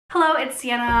Hello, it's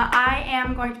Sienna. I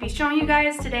am going to be showing you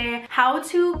guys today how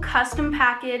to custom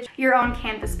package your own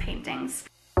canvas paintings.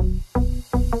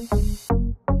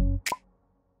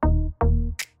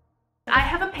 I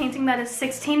have a painting that is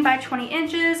 16 by 20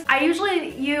 inches. I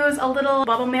usually use a little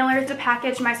bubble mailer to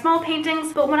package my small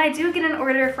paintings, but when I do get an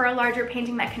order for a larger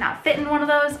painting that cannot fit in one of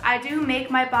those, I do make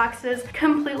my boxes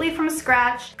completely from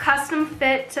scratch, custom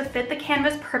fit to fit the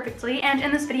canvas perfectly, and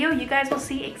in this video you guys will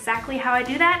see exactly how I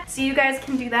do that, so you guys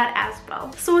can do that as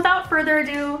well. So without further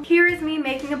ado, here is me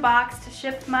making a box to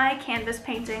ship my canvas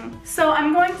painting. So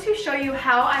I'm going to show you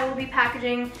how I will be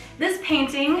packaging this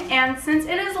painting, and since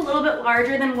it is a little bit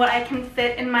larger than what I can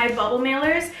fit in my bubble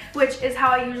mailers, which is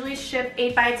how I usually ship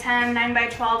 8 by 10, 9 by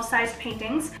 12 sized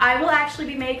paintings, I will actually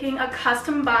be making a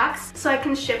custom box so I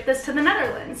can ship this to the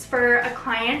Netherlands for a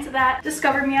client that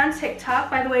discovered me on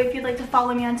TikTok. By the way, if you'd like to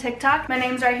follow me on TikTok, my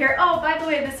name's right here. Oh, by the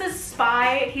way, this is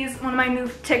Spy. He's one of my new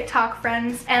TikTok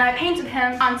friends, and I painted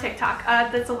him on TikTok.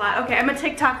 That's a lot. Okay, I'm a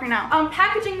TikToker now.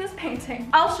 Packaging this painting,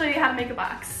 I'll show you how to make a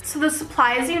box. So the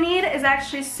supplies you need is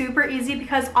actually super easy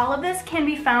because all of this can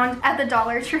be found at the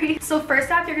Dollar Tree. So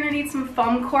first off, you're gonna need some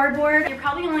foam cardboard. You're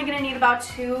probably only gonna need about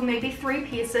 2, maybe 3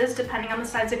 pieces, depending on the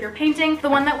size of your painting. The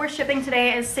one that we're shipping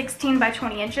today is 16 by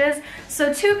 20 inches,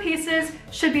 so 2 pieces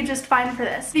should be just fine for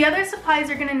this. The other supplies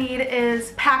you're gonna need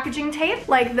is packaging tape,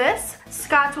 like this.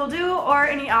 Scotch will do, or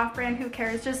any off-brand, who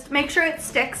cares? Just make sure it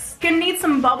sticks. You're gonna need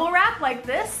some bubble wrap like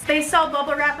this. They sell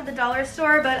bubble wrap at the dollar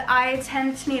store, but I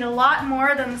tend to need a lot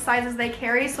more than the sizes they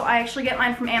carry, so I actually get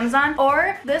mine from Amazon.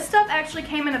 Or this stuff actually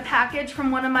came in a package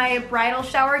from one of my bridal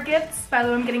shower gifts. By the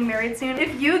way, I'm getting married soon.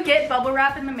 If you get bubble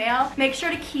wrap in the mail, make sure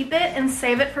to keep it and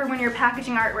save it for when you're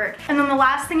packaging artwork. And then the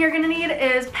last thing you're gonna need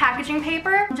is packaging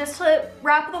paper, just to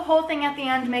wrap the whole thing at the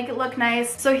end to make it look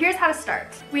nice. So here's how to start.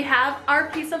 We have our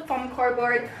piece of foam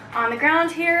cardboard on the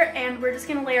ground here, and we're just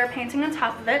gonna lay our painting on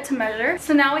top of it to measure.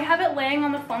 So now we have it laying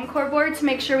on the foam cardboard to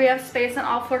make sure we have space on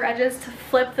all 4 edges to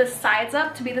flip the sides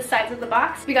up to be the sides of the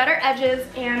box. We got our edges,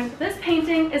 and this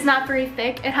painting is not very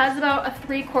thick. It has about a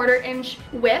 3/4 inch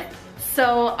width,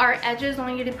 so our edges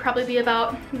only need to probably be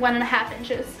about 1.5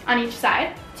 inches on each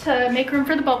side to make room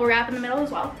for the bubble wrap in the middle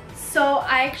as well. So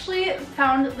I actually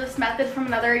found this method from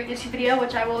another YouTube video,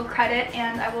 which I will credit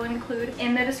and I will include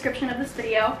in the description of this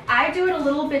video. I do it a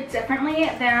little bit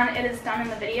differently than it is done in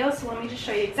the video, so let me just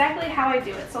show you exactly how I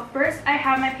do it. So first I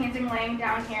have my painting laying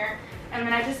down here, and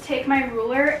then I just take my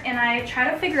ruler and I try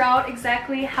to figure out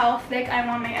exactly how thick I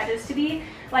want my edges to be.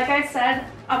 Like I said,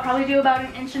 I'll probably do about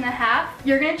 1.5 inches.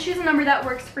 You're gonna choose a number that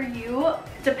works for you,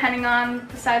 depending on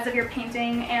the size of your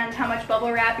painting and how much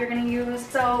bubble wrap you're gonna use.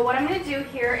 So what I'm gonna do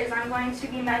here is I'm going to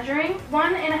be measuring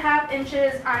 1.5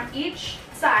 inches on each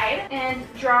side and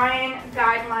drawing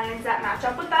guidelines that match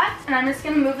up with that. And I'm just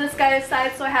gonna move this guy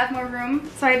aside so I have more room.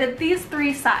 So I did these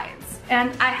 3 sides.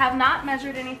 And I have not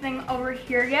measured anything over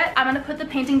here yet. I'm gonna put the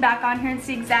painting back on here and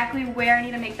see exactly where I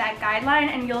need to make that guideline,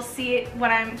 and you'll see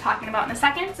what I'm talking about in a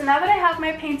second. So now that I have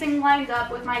my painting lined up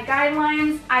with my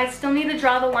guidelines, I still need to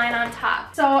draw the line on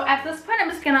top. So at this point, I'm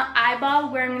just gonna eyeball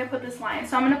where I'm gonna put this line.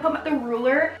 So I'm gonna put the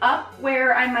ruler up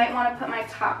where I might wanna put my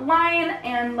top line,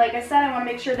 and like I said, I wanna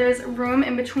make sure there's room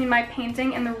in between my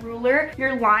painting and the ruler.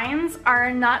 Your lines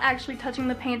are not actually touching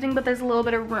the painting, but there's a little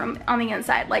bit of room on the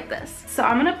inside like this. So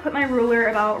I'm gonna put my ruler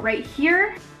about right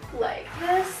here, like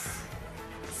this.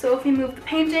 So if we move the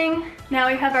painting, now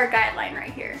we have our guideline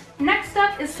right here. Next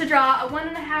up is to draw a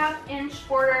 1.5 inch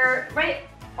border right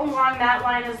along that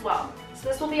line as well. So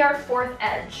this will be our 4th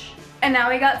edge. And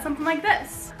now we got something like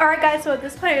this. Alright guys, so at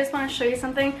this point I just want to show you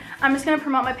something. I'm just going to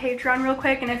promote my Patreon real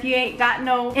quick, and if you ain't got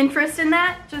no interest in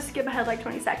that, just skip ahead like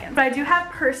 20 seconds. But I do have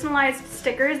personalized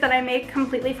stickers that I make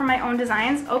completely from my own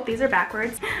designs. Oh, these are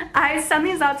backwards. I send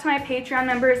these out to my Patreon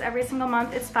members every single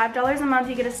month. It's $5 a month.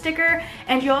 You get a sticker,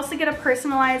 and you also get a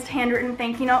personalized handwritten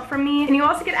thank you note from me. And you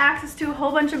also get access to a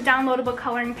whole bunch of downloadable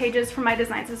coloring pages for my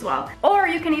designs as well. Or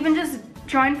you can even just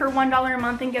join for $1 a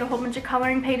month and get a whole bunch of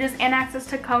coloring pages and access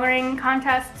to coloring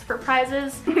contests for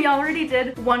prizes. We already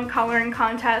did one coloring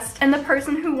contest, and the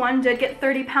person who won did get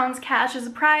 30 pounds cash as a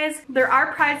prize. There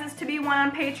are prizes to be won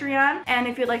on Patreon, and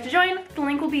if you'd like to join, the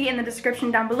link will be in the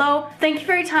description down below. Thank you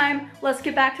for your time. Let's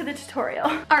get back to the tutorial.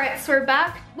 Alright, so we're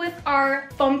back with our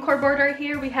foam cardboard right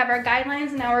here. We have our guidelines,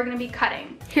 and now we're gonna be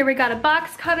cutting. Here we got a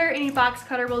box cutter. Any box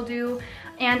cutter will do,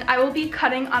 and I will be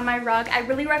cutting on my rug. I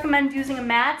really recommend using a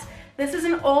mat. This is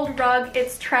an old rug,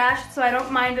 it's trashed, so I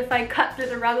don't mind if I cut through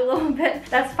the rug a little bit.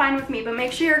 That's fine with me, but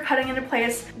make sure you're cutting in a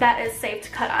place that is safe to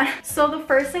cut on. So the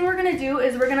first thing we're gonna do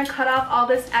is we're gonna cut off all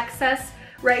this excess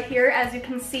right here. As you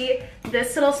can see,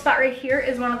 this little spot right here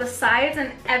is one of the sides,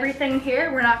 and everything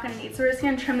here we're not gonna need. So we're just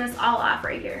gonna trim this all off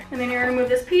right here. And then you're gonna remove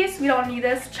this piece. We don't need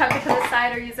this. Chuck it to the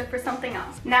side or use it for something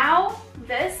else. Now,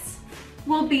 this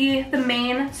will be the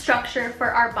main structure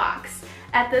for our box.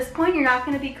 At this point, you're not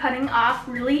gonna be cutting off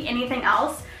really anything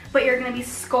else, but you're gonna be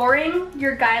scoring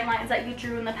your guidelines that you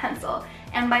drew in the pencil.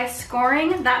 And by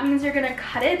scoring, that means you're gonna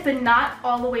cut it, but not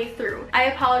all the way through. I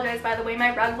apologize, by the way,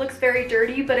 my rug looks very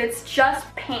dirty, but it's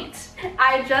just paint.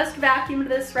 I just vacuumed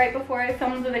this right before I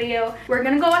filmed the video. We're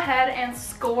gonna go ahead and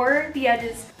score the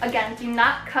edges. Again, do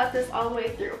not cut this all the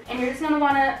way through. And you're just gonna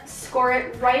wanna score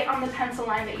it right on the pencil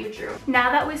line that you drew.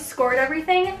 Now that we've scored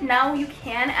everything, now you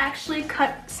can actually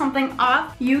cut something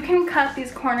off. You can cut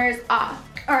these corners off.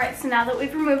 All right, so now that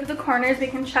we've removed the corners, we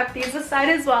can chuck these aside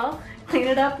as well, clean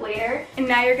it up later, and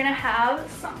now you're gonna have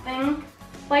something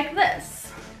like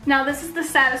this. Now this is the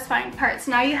satisfying part.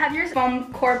 So now you have your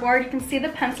foam core board. You can see the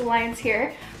pencil lines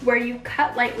here where you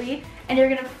cut lightly, and you're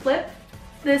gonna flip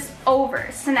this over.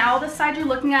 So now the side you're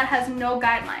looking at has no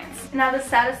guidelines. Now the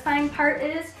satisfying part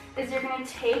is you're gonna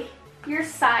take your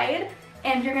side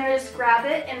and you're gonna just grab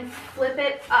it and flip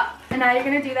it up. And now you're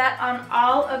gonna do that on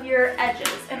all of your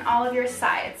edges and all of your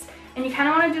sides. And you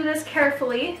kinda wanna do this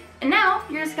carefully. And now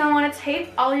you're just gonna wanna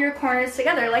tape all your corners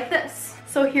together like this.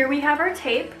 So here we have our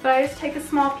tape, but I just take a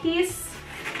small piece,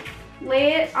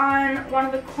 lay it on one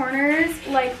of the corners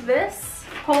like this,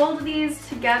 hold these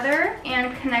together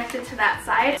and connect it to that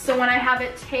side. So when I have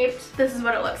it taped, this is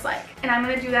what it looks like. And I'm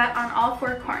gonna do that on all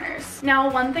 4 corners. Now,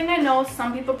 one thing I know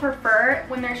some people prefer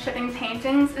when they're shipping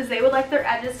paintings is they would like their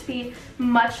edges to be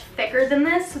much thicker than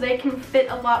this so they can fit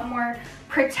a lot more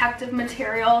protective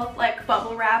material like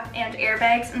bubble wrap and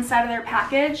airbags inside of their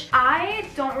package. I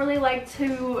don't really like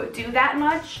to do that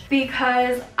much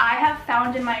because I have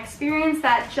found in my experience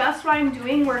that just what I'm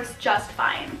doing works just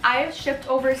fine. I have shipped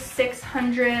over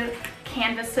 600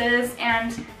 canvases,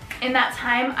 and in that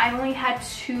time, I only had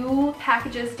 2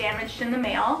 packages damaged in the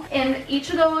mail. And each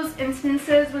of those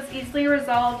instances was easily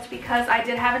resolved because I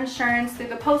did have insurance through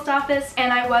the post office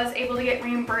and I was able to get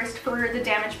reimbursed for the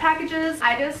damaged packages.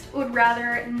 I just would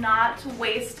rather not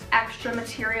waste extra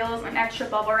materials and extra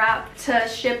bubble wrap to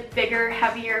ship bigger,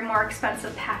 heavier, more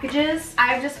expensive packages.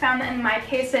 I've just found that in my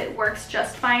case, it works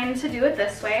just fine to do it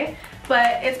this way.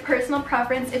 But it's personal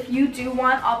preference. If you do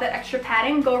want all that extra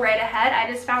padding, go right ahead.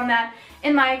 I just found that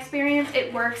in my experience,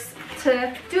 it works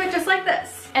to do it just like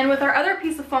this. And with our other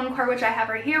piece of foam core, which I have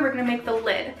right here, we're gonna make the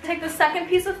lid. Take the second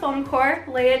piece of foam core,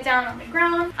 lay it down on the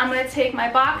ground. I'm gonna take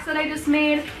my box that I just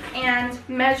made and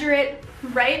measure it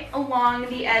right along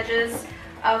the edges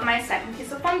of my second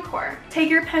piece of foam core.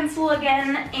 Take your pencil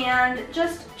again and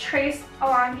just trace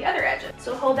along the other edges.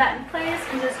 So hold that in place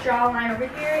and just draw a line over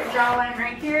here, draw a line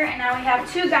right here, and now we have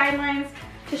 2 guidelines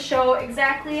to show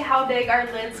exactly how big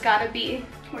our lid's gotta be.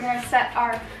 We're gonna set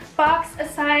our box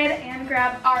aside and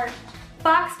grab our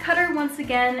box cutter once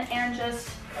again and just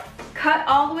cut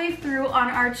all the way through on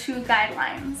our 2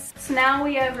 guidelines. So now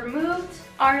we have removed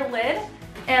our lid,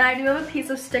 and I do have a piece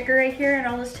of sticker right here, and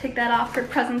I'll just take that off for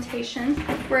presentation.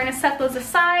 We're gonna set those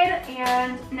aside,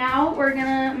 and now we're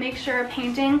gonna make sure our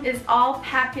painting is all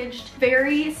packaged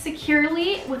very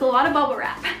securely with a lot of bubble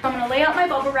wrap. I'm gonna lay out my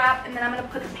bubble wrap, and then I'm gonna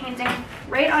put the painting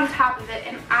right on top of it.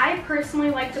 And I personally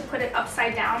like to put it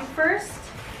upside down first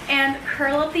and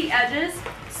curl up the edges.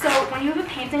 So when you have a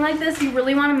painting like this, you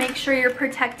really want to make sure you're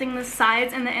protecting the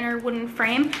sides and the inner wooden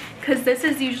frame, because this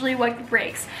is usually what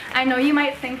breaks. I know you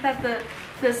might think that the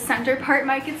center part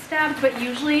might get stabbed, but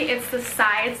usually it's the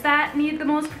sides that need the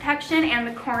most protection and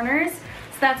the corners.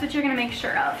 So that's what you're going to make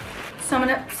sure of. So I'm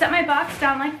going to set my box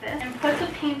down like this and put the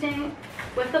painting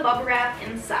with the bubble wrap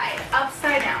inside,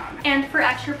 upside down. And for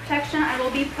extra protection, I will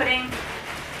be putting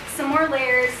some more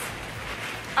layers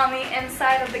on the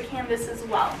inside of the canvas as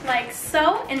well, like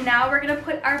so. And now we're gonna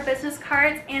put our business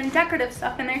cards and decorative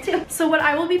stuff in there too. So what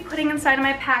I will be putting inside of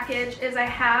my package is I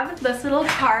have this little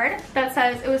card that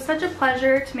says, "It was such a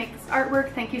pleasure to make this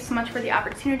artwork. Thank you so much for the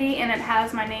opportunity," and it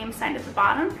has my name signed at the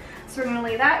bottom. So we're gonna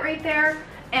lay that right there.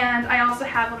 And I also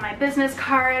have on my business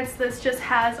cards, this just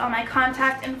has all my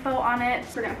contact info on it.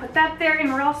 So we're gonna put that there,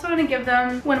 and we're also gonna give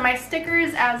them one of my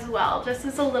stickers as well, just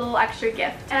as a little extra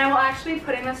gift. And I will actually be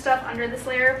putting this stuff under this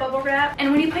layer of bubble wrap.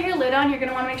 And when you put your lid on, you're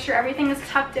gonna wanna make sure everything is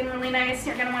tucked in really nice.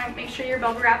 You're gonna wanna make sure your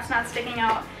bubble wrap's not sticking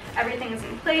out. Everything is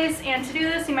in place. And to do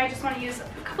this, you might just wanna use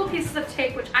a couple pieces of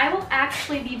tape, which I will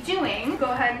actually be doing. Go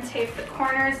ahead and tape the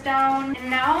corners down. And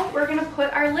now we're gonna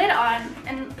put our lid on.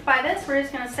 And by this, we're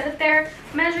just gonna set it there,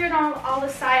 measure it on all the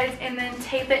sides, and then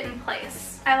tape it in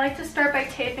place. I like to start by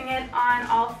taping it on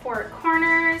all 4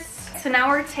 corners. So now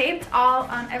we're taped all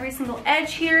on every single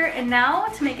edge here, and now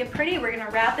to make it pretty, we're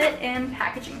gonna wrap it in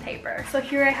packaging paper. So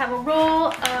here I have a roll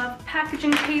of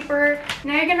packaging paper.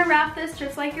 Now you're gonna wrap this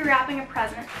just like you're wrapping a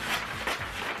present.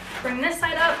 Bring this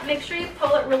side up, make sure you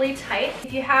pull it really tight.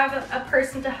 If you have a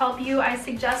person to help you, I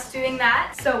suggest doing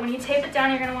that. So when you tape it down,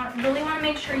 you're gonna really wanna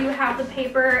make sure you have the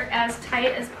paper as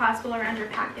tight as possible around your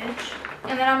package.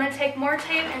 And then I'm gonna take more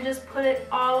tape and just put it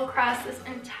all across this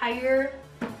entire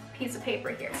piece of paper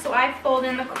here. So I fold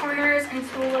in the corners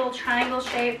into a little triangle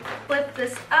shape, flip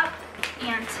this up,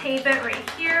 and tape it right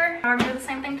here. Now we're gonna do the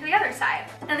same thing to the other side.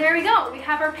 And there we go. We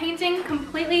have our painting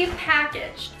completely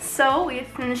packaged. So we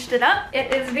finished it up.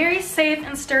 It is very safe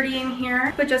and sturdy in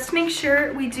here, but just to make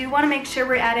sure, we do wanna make sure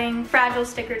we're adding fragile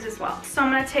stickers as well. So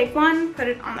I'm gonna take one, put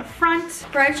it on the front.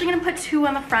 We're actually gonna put 2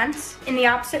 on the front in the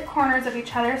opposite corners of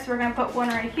each other. So we're gonna put one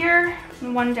right here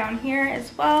and one down here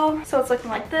as well. So it's looking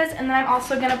like this. And then I'm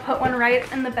also gonna put one right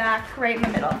in the back, right in the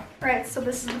middle. All right, so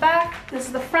this is the back, this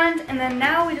is the front, and then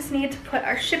now we just need to put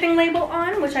our shipping label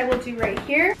on, which I will do right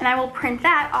here, and I will print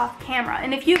that off camera.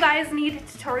 And if you guys need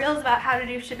tutorials about how to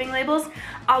do shipping labels,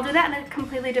 I'll do that in a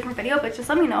completely different video, but just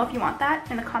let me know if you want that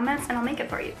in the comments and I'll make it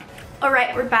for you. All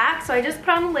right, we're back. So I just put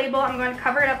on the label. I'm going to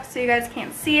cover it up so you guys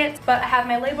can't see it, but I have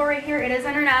my label right here. It is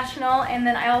international, and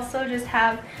then I also just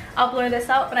have, I'll blur this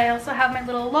out, but I also have my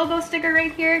little logo sticker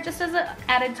right here, just as an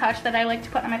added touch that I like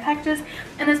to put on my packages.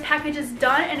 And this package is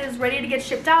done and is ready to get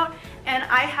shipped out. And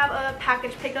I have a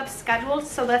package pickup scheduled,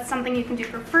 so that's something you can do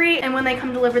for free. And when they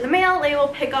come deliver the mail, they will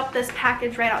pick up this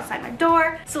package right outside my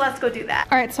door. So let's go do that.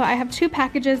 All right, so I have 2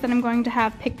 packages that I'm going to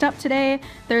have picked up today.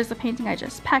 There's the painting I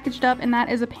just packaged up, and that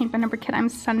is a paint by number kit I'm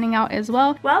sending out as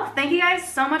well. Well, thank you guys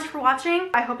so much for watching.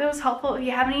 I hope it was helpful. If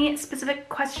you have any specific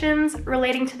questions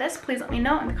relating to this, please let me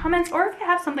know in the comments, or if you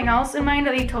have something else in mind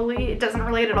that it doesn't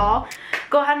relate at all,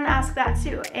 go ahead and ask that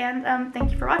too. And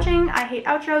thank you for watching. I hate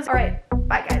outros. All right,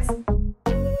 bye guys.